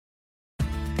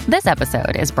This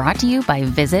episode is brought to you by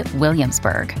Visit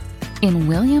Williamsburg. In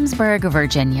Williamsburg,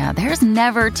 Virginia, there's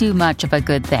never too much of a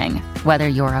good thing. Whether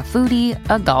you're a foodie,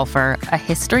 a golfer, a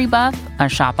history buff, a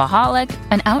shopaholic,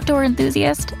 an outdoor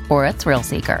enthusiast, or a thrill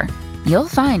seeker, you'll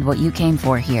find what you came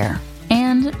for here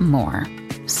and more.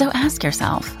 So ask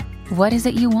yourself, what is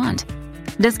it you want?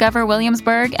 Discover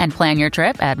Williamsburg and plan your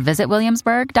trip at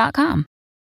visitwilliamsburg.com.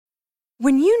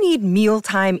 When you need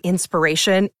mealtime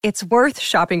inspiration, it's worth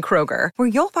shopping Kroger, where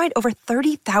you'll find over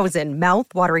 30,000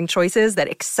 mouth-watering choices that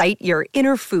excite your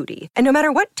inner foodie. And no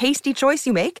matter what tasty choice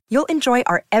you make, you'll enjoy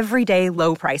our everyday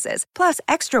low prices, plus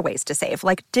extra ways to save,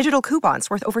 like digital coupons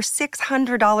worth over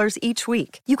 $600 each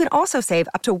week. You can also save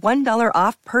up to $1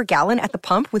 off per gallon at the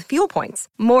pump with fuel points.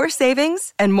 More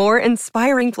savings and more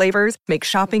inspiring flavors make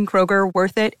shopping Kroger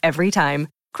worth it every time.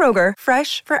 Kroger,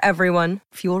 fresh for everyone.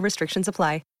 Fuel restrictions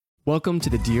apply. Welcome to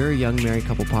the Dear Young Married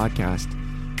Couple podcast.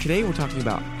 Today we're talking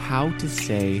about how to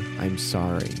say I'm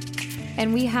sorry.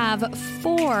 And we have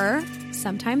 4,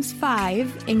 sometimes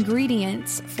 5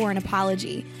 ingredients for an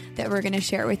apology that we're going to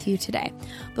share with you today.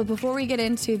 But before we get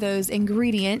into those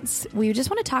ingredients, we just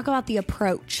want to talk about the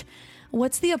approach.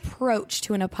 What's the approach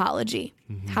to an apology?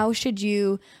 Mm-hmm. How should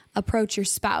you approach your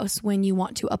spouse when you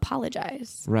want to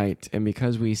apologize? Right. And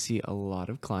because we see a lot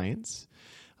of clients,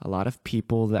 a lot of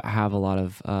people that have a lot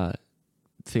of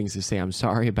things to say I'm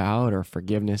sorry about or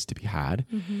forgiveness to be had,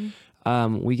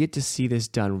 we get to see this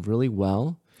done really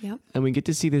well. Yep. And we get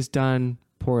to see this done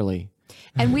poorly.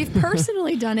 And we've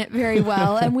personally done it very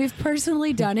well, and we've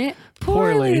personally done it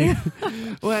poorly.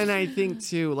 Well, and I think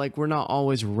too, like, we're not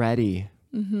always ready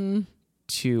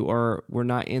to, or we're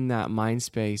not in that mind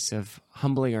space of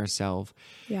humbling ourselves.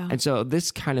 Yeah. And so this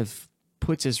kind of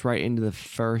puts us right into the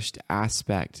first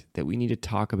aspect that we need to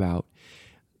talk about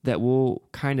that will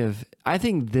kind of, I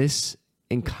think this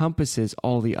encompasses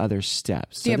all the other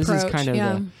steps. So this is kind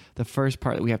of the first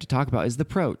part that we have to talk about is the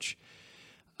approach.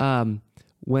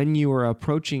 When you are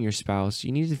approaching your spouse,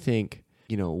 you need to think,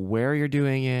 where you're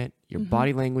doing it, your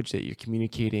body language that you're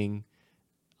communicating,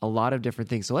 a lot of different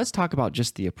things. So let's talk about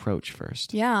just the approach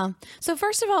first. Yeah. So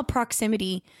first of all,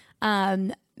 proximity.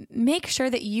 Make sure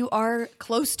that you are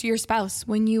close to your spouse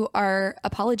when you are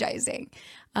apologizing.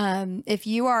 If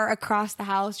you are across the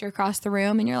house or across the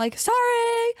room and you're like,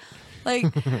 sorry,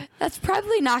 that's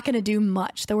probably not going to do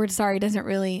much. The word sorry doesn't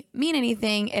really mean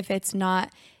anything if it's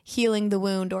not healing the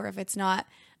wound or if it's not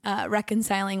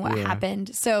reconciling what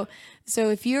happened. So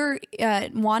if you're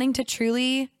wanting to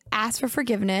truly ask for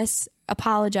forgiveness,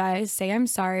 apologize, say I'm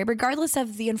sorry, regardless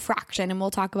of the infraction. And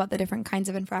we'll talk about the different kinds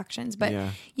of infractions, but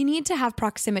you need to have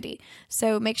proximity.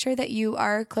 So make sure that you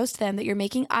are close to them, that you're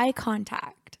making eye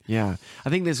contact. Yeah. I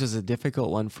think this was a difficult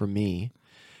one for me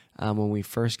when we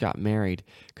first got married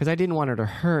because I didn't want her to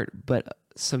hurt, but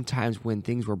sometimes when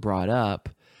things were brought up,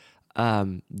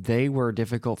 they were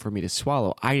difficult for me to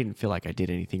swallow. I didn't feel like I did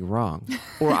anything wrong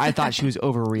or I thought she was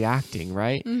overreacting,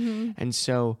 right? And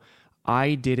so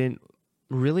I didn't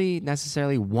really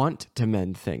necessarily want to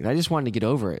mend things. I just wanted to get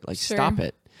over it, stop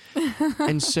it.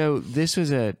 And so this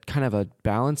was a kind of a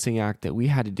balancing act that we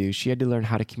had to do. She had to learn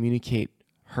how to communicate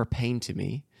her pain to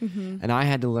me. And I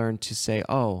had to learn to say,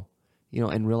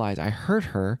 and realize I hurt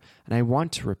her and I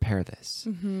want to repair this.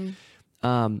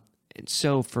 And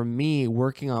so for me,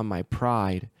 working on my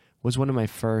pride was one of my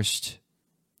first,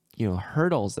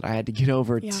 hurdles that I had to get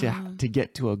over to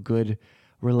get to a good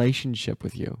relationship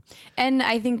with you. And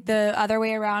I think the other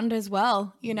way around as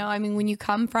well. When you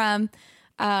come from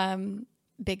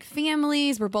big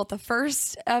families, we're both the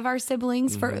first of our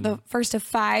siblings, for the first of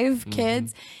 5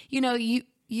 kids,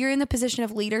 you're in the position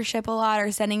of leadership a lot or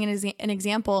setting an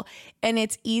example, and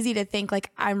it's easy to think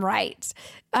like I'm right.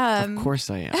 Of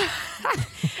course I am.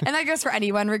 And that goes for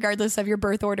anyone, regardless of your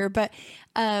birth order. But,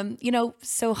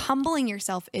 so humbling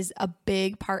yourself is a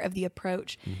big part of the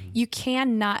approach. You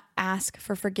cannot ask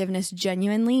for forgiveness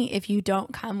genuinely if you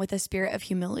don't come with a spirit of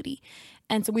humility.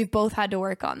 And so we've both had to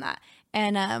work on that.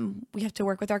 And we have to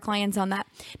work with our clients on that.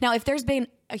 Now, if there's been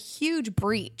a huge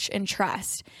breach in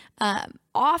trust,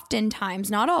 oftentimes,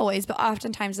 not always, but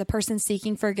oftentimes the person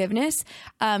seeking forgiveness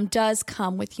does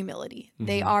come with humility.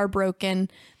 They are broken.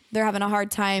 They're having a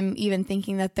hard time even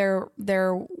thinking that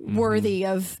they're worthy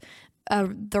of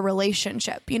the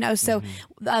relationship, so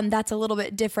that's a little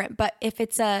bit different. But if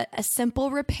it's a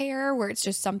simple repair where it's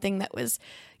just something that was,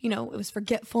 it was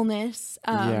forgetfulness,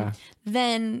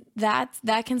 then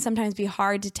that can sometimes be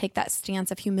hard to take that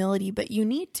stance of humility, but you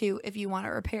need to if you want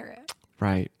to repair it.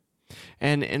 Right.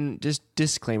 And just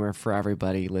disclaimer for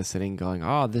everybody listening going,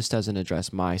 oh, this doesn't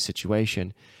address my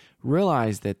situation.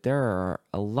 Realize that there are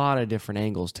a lot of different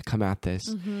angles to come at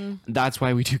this. That's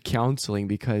why we do counseling,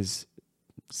 because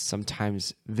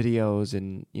sometimes videos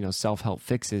and, self-help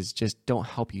fixes just don't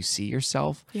help you see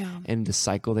yourself and the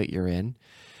cycle that you're in.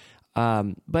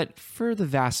 But for the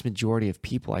vast majority of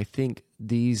people, I think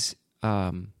these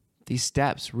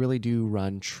steps really do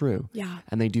run true,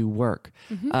 and they do work.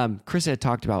 Chris had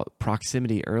talked about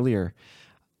proximity earlier.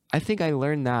 I think I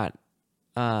learned that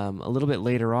a little bit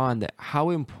later on, that how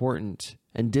important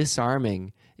and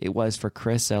disarming it was for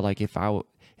Carissa. Like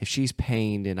if she's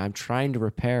pained and I'm trying to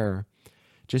repair,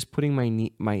 just putting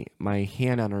my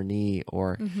hand on her knee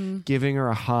or giving her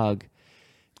a hug,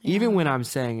 even when I'm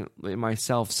saying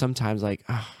myself sometimes like,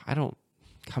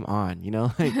 come on,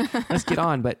 like, let's get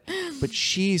on. But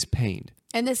she's pained.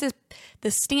 And this is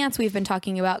the stance we've been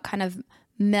talking about kind of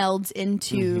melds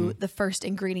into the first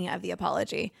ingredient of the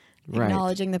apology,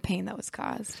 acknowledging the pain that was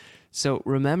caused. So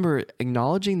remember,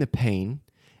 acknowledging the pain,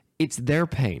 it's their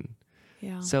pain.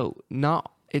 Yeah. So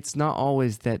it's not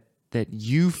always that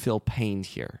you feel pained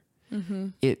here.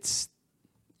 It's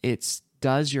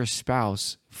does your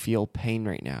spouse feel pain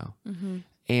right now?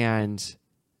 And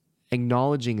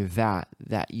acknowledging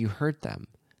that you hurt them.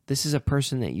 This is a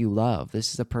person that you love.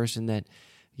 This is a person that,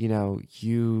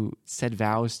 you said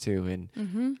vows to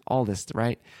and all this,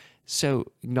 right?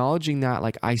 So acknowledging that,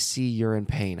 like, I see you're in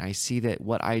pain. I see that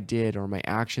what I did or my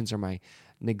actions or my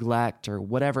neglect or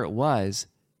whatever it was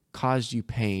caused you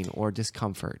pain or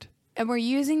discomfort. And we're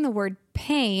using the word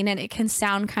pain, and it can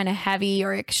sound kind of heavy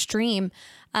or extreme.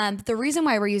 The reason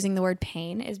why we're using the word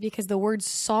pain is because the word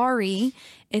sorry,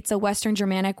 it's a Western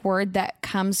Germanic word that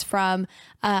comes from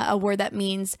a word that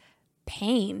means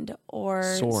pained or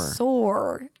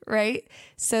sore, right?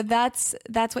 So that's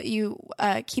what you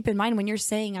keep in mind when you're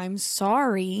saying I'm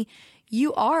sorry.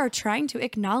 You are trying to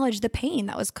acknowledge the pain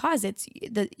that was caused.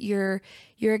 You're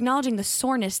acknowledging the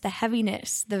soreness, the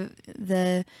heaviness,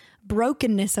 the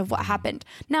brokenness of what happened.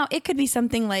 Now, it could be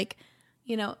something like,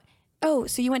 oh,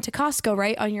 so you went to Costco,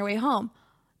 right, on your way home.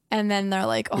 And then they're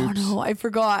like, oh, no, I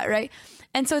forgot, right?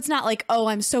 And so it's not like, oh,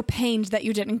 I'm so pained that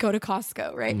you didn't go to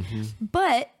Costco, right?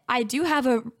 But I do have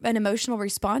an emotional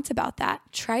response about that.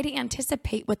 Try to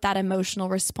anticipate what that emotional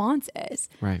response is.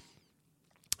 Right.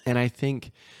 And I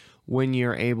think when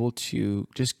you're able to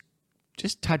just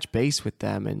touch base with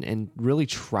them and really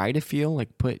try to feel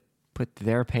like put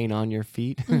their pain on your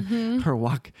feet or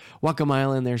walk a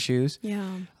mile in their shoes.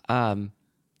 Yeah.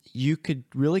 You could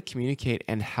really communicate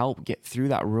and help get through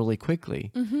that really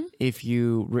quickly. If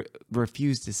you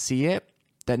refuse to see it,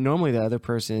 that normally the other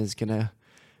person is going to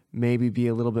maybe be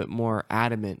a little bit more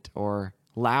adamant or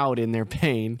loud in their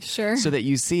pain so that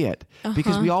you see it.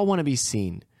 Because we all want to be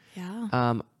seen.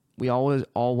 Yeah. We always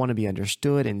all want to be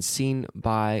understood and seen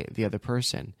by the other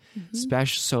person.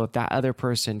 Especially so if that other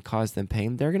person caused them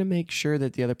pain, they're going to make sure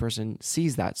that the other person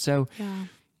sees that. So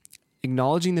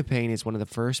acknowledging the pain is one of the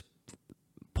first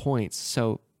points.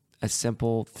 So a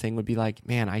simple thing would be like,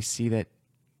 man, I see that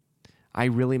I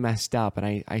really messed up,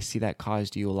 and I see that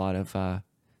caused you a lot of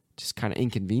just kind of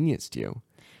inconvenience to you.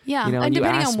 Yeah, and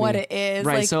depending on what it is.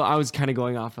 Right, so I was kind of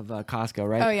going off of Costco,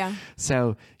 right? Oh, yeah.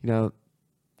 So,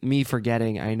 me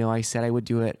forgetting, I know I said I would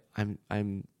do it. I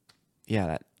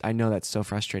know that's so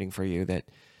frustrating for you that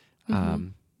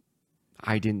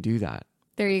I didn't do that.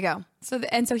 There you go.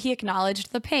 So he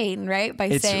acknowledged the pain, right?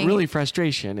 By saying it's really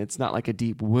frustration. It's not like a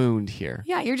deep wound here.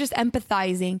 Yeah, you're just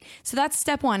empathizing. So that's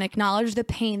step one, acknowledge the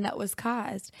pain that was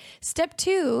caused. Step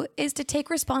two is to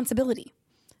take responsibility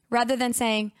rather than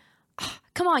saying, oh,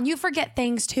 come on, you forget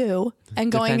things too.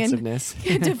 And going defensiveness.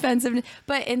 Defensiveness.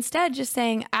 But instead just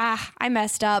saying, I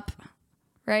messed up,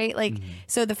 right? Like,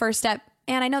 so the first step,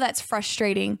 and I know that's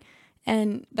frustrating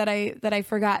and that I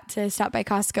forgot to stop by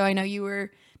Costco. I know you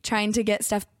were trying to get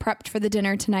stuff prepped for the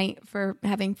dinner tonight for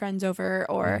having friends over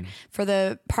or for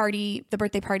the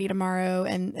birthday party tomorrow.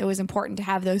 And it was important to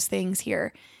have those things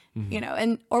here,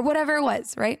 and, or whatever it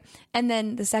was. Right. And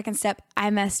then the second step,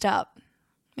 I messed up,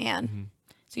 man.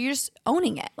 So you're just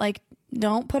owning it. Like,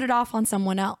 don't put it off on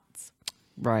someone else.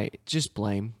 Right. Just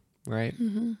blame. Right.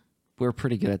 We're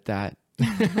pretty good at that.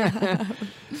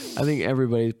 I think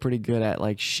everybody's pretty good at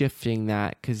like shifting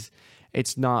that, because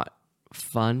it's not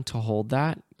fun to hold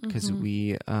that, because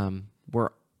we're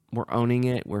owning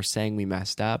it. We're saying we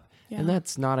messed up, and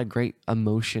that's not a great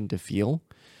emotion to feel.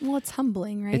 Well, it's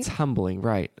humbling, right? It's humbling,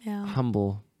 right? Yeah.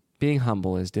 Being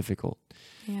humble is difficult.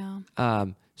 Yeah.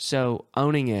 So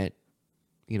owning it,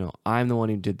 I'm the one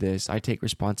who did this. I take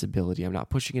responsibility. I'm not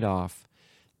pushing it off.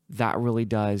 That really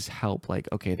does help. Like,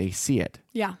 okay, they see it.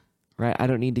 Yeah. Right. I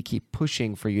don't need to keep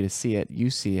pushing for you to see it.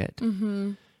 You see it.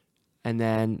 And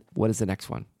then what is the next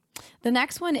one? The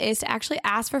next one is to actually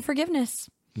ask for forgiveness.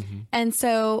 And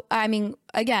so, I mean,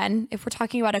 again, if we're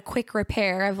talking about a quick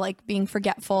repair of like being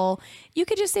forgetful, you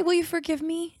could just say, will you forgive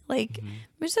me? Like,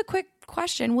 just a quick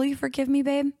question. Will you forgive me,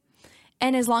 babe?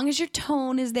 And as long as your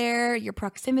tone is there, your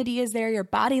proximity is there, your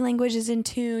body language is in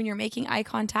tune, you're making eye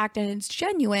contact and it's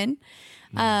genuine,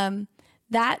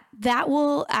 that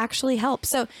will actually help.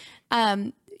 So,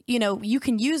 you know, you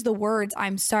can use the words,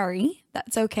 I'm sorry,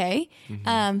 that's okay.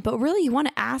 But really you want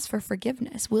to ask for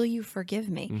forgiveness. Will you forgive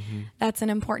me? That's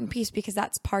an important piece because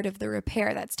that's part of the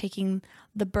repair. That's taking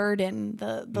the burden,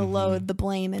 the load, the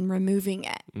blame and removing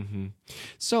it.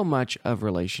 So much of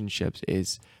relationships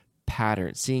is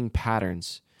seeing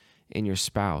patterns in your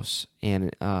spouse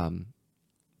and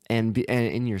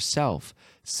in yourself.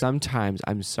 Sometimes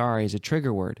I'm sorry is a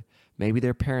trigger word. Maybe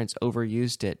their parents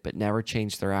overused it, but never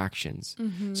changed their actions.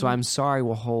 So I'm sorry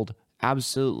will hold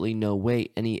absolutely no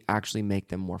weight and actually make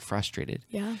them more frustrated.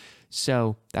 Yeah.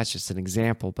 So that's just an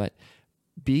example, but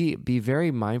be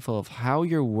very mindful of how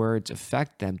your words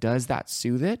affect them. Does that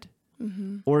soothe it?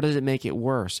 Or does it make it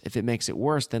worse? If it makes it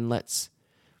worse, then let's,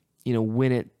 you know,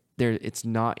 when it's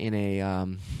not in a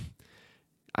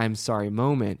I'm sorry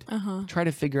moment, try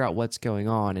to figure out what's going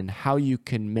on and how you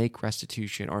can make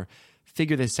restitution or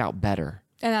figure this out better.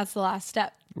 And that's the last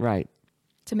step. Right.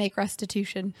 To make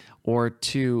restitution. Or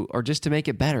just to make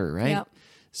it better, right? Yep.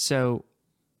 So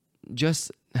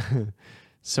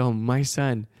so my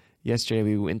son, yesterday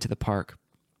we went to the park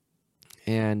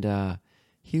and there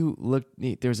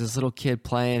was this little kid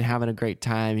playing, having a great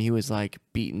time. He was like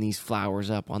beating these flowers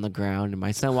up on the ground. And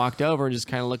my son walked over and just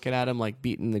kind of looking at him, like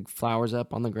beating the flowers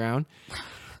up on the ground.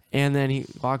 And then he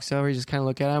walks over, he just kind of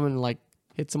look at him and like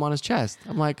hits him on his chest.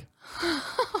 I'm like,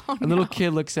 the little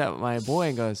kid looks at my boy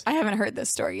and goes, I haven't heard this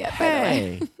story yet, by the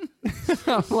way. hey.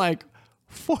 I'm like,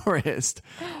 Forrest,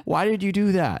 why did you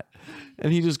do that?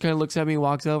 And he just kind of looks at me and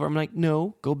walks over. I'm like,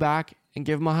 no, go back and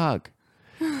give him a hug.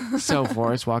 So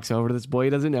Forrest walks over to this boy he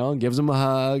doesn't know and gives him a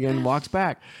hug and walks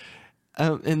back.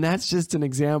 And that's just an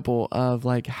example of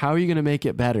like, how are you going to make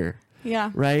it better? Yeah.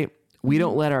 Right? We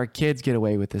don't let our kids get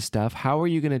away with this stuff. How are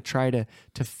you going to try to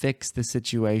fix the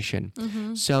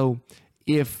situation? So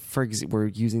if, for example, we're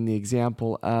using the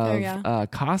example of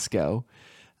Costco,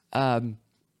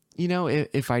 you know,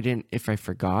 if I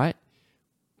forgot,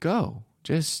 go.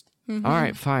 Just, all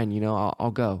right, fine. You know,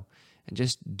 I'll go. And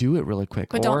just do it really quick.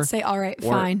 But don't say, all right,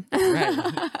 fine.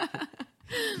 Right.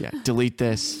 Yeah, delete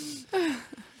this.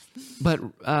 But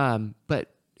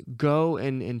go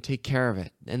and take care of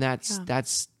it. And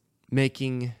that's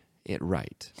making it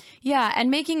right. Yeah,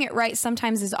 and making it right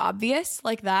sometimes is obvious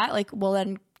like that. Like, well,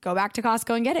 then go back to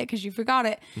Costco and get it because you forgot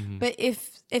it. But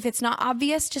if it's not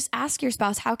obvious, just ask your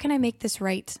spouse, how can I make this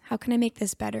right? How can I make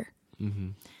this better?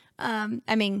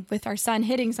 I mean, with our son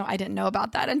hitting, so I didn't know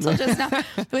about that until just now.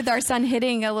 With our son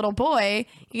hitting a little boy,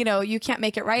 you know, you can't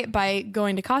make it right by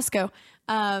going to Costco.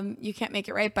 You can't make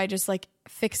it right by just like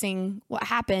fixing what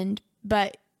happened,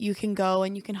 but you can go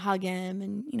and you can hug him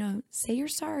and, you know, say you're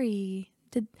sorry.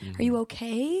 Are you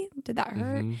okay? Did that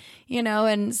hurt? You know,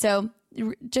 and so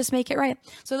just make it right.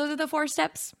 So those are the 4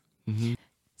 steps.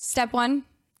 Step 1,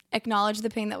 acknowledge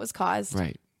the pain that was caused.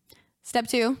 Right. Step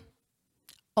 2,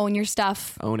 own your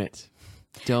stuff. Own it.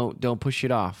 Don't push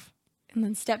it off. And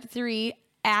then step 3,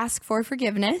 ask for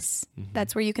forgiveness.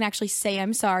 That's where you can actually say,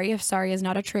 I'm sorry, if sorry is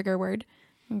not a trigger word.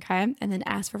 Okay. And then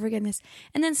ask for forgiveness.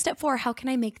 And then step 4, how can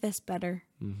I make this better?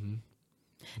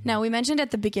 Now, we mentioned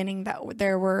at the beginning that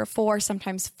there were 4,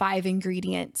 sometimes 5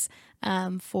 ingredients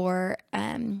for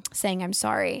saying I'm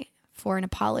sorry, for an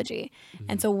apology.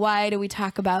 And so why do we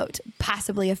talk about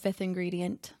possibly a 5th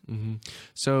ingredient?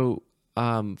 So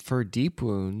for deep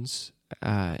wounds,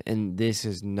 and this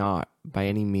is not by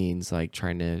any means like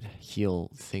trying to heal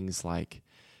things like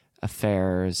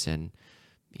affairs and,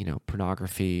 you know,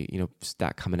 pornography, you know,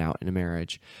 that coming out in a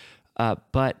marriage.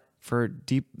 But for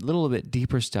little bit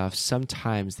deeper stuff,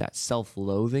 sometimes that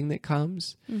self-loathing that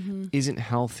comes isn't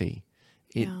healthy.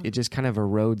 It just kind of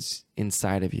erodes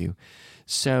inside of you.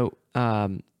 So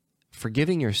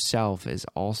forgiving yourself is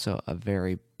also a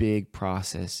very big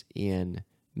process in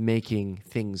making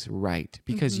things right,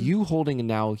 because you holding a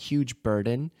now huge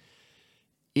burden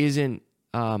isn't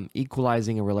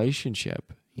equalizing a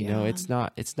relationship. You know, it's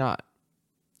not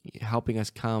helping us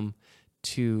come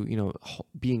to, you know,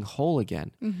 being whole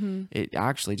again. It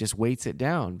actually just weights it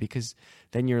down, because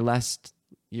then you're less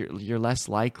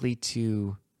likely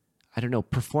to, I don't know,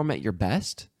 perform at your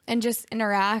best and just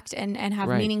interact and have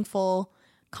meaningful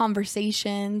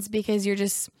conversations, because you're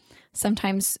just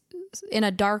sometimes in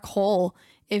a dark hole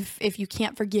if you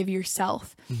can't forgive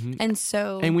yourself.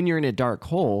 And when you're in a dark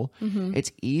hole,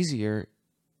 it's easier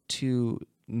to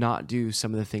not do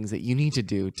some of the things that you need to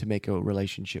do to make a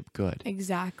relationship good.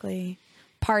 Exactly.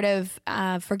 Part of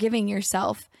forgiving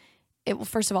yourself,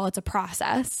 first of all, it's a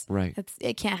process. Right.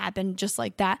 It can't happen just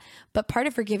like that. But part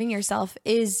of forgiving yourself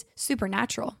is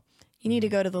supernatural. You need to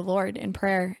go to the Lord in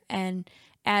prayer. And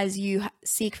as you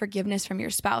seek forgiveness from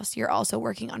your spouse, you're also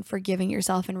working on forgiving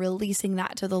yourself and releasing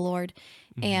that to the Lord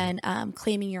and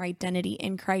claiming your identity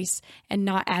in Christ and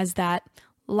not as that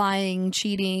lying,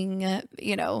 cheating,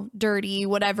 dirty,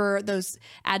 whatever those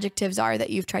adjectives are that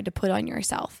you've tried to put on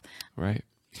yourself. Right.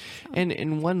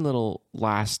 And one little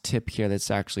last tip here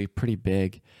that's actually pretty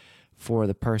big for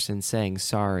the person saying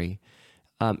sorry.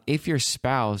 If your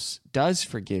spouse does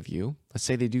forgive you, let's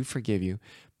say they do forgive you,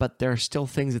 but there are still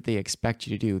things that they expect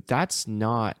you to do, that's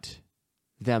not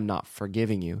them not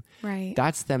forgiving you. Right.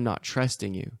 That's them not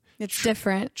trusting you. It's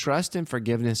different. Trust and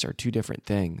forgiveness are two different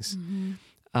things.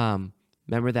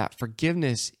 Remember that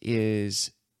forgiveness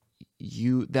is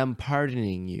them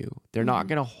pardoning you. They're not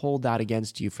going to hold that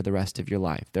against you for the rest of your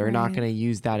life. They're not going to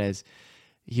use that as,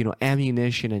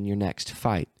 ammunition in your next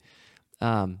fight.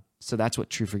 So that's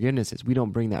what true forgiveness is. We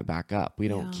don't bring that back up. We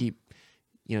don't keep,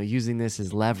 using this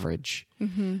as leverage.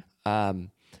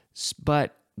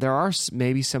 But there are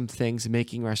maybe some things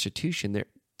making restitution there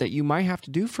that you might have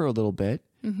to do for a little bit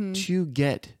to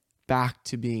get back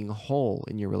to being whole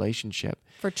in your relationship.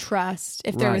 For trust,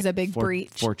 if there was a big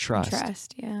breach. For trust.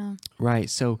 Trust, yeah. Right.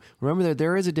 So remember that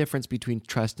there is a difference between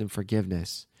trust and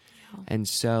forgiveness. Yeah. And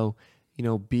so,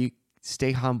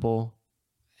 stay humble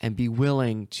and be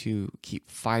willing to keep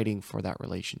fighting for that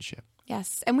relationship.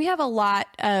 Yes. And we have a lot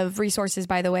of resources,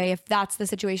 by the way, if that's the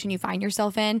situation you find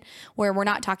yourself in, where we're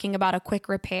not talking about a quick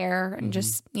repair and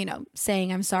just,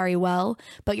 saying I'm sorry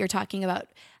but you're talking about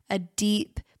a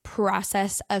deep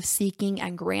process of seeking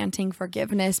and granting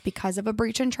forgiveness because of a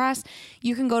breach in trust.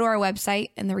 You can go to our website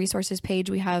in the resources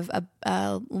page. We have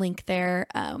a link there,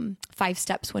 5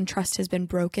 steps when trust has been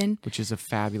broken, which is a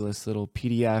fabulous little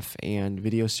PDF and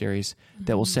video series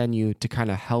that will send you to kind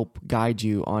of help guide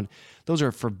you on. Those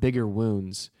are for bigger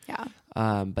wounds. Yeah.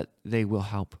 But they will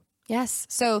help. Yes.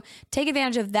 So take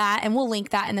advantage of that, and we'll link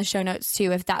that in the show notes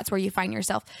too, if that's where you find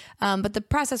yourself. But the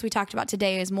process we talked about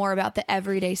today is more about the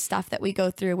everyday stuff that we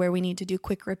go through where we need to do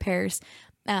quick repairs,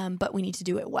 but we need to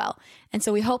do it well. And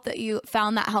so we hope that you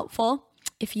found that helpful.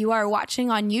 If you are watching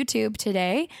on YouTube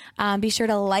today, be sure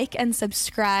to like and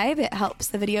subscribe. It helps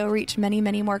the video reach many,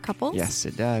 many more couples. Yes,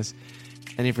 it does.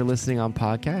 And if you're listening on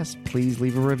podcast, please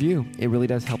leave a review. It really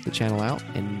does help the channel out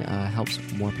and helps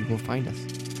more people find us.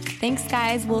 Thanks,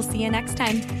 guys. We'll see you next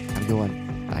time. Have a good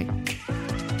one. Bye.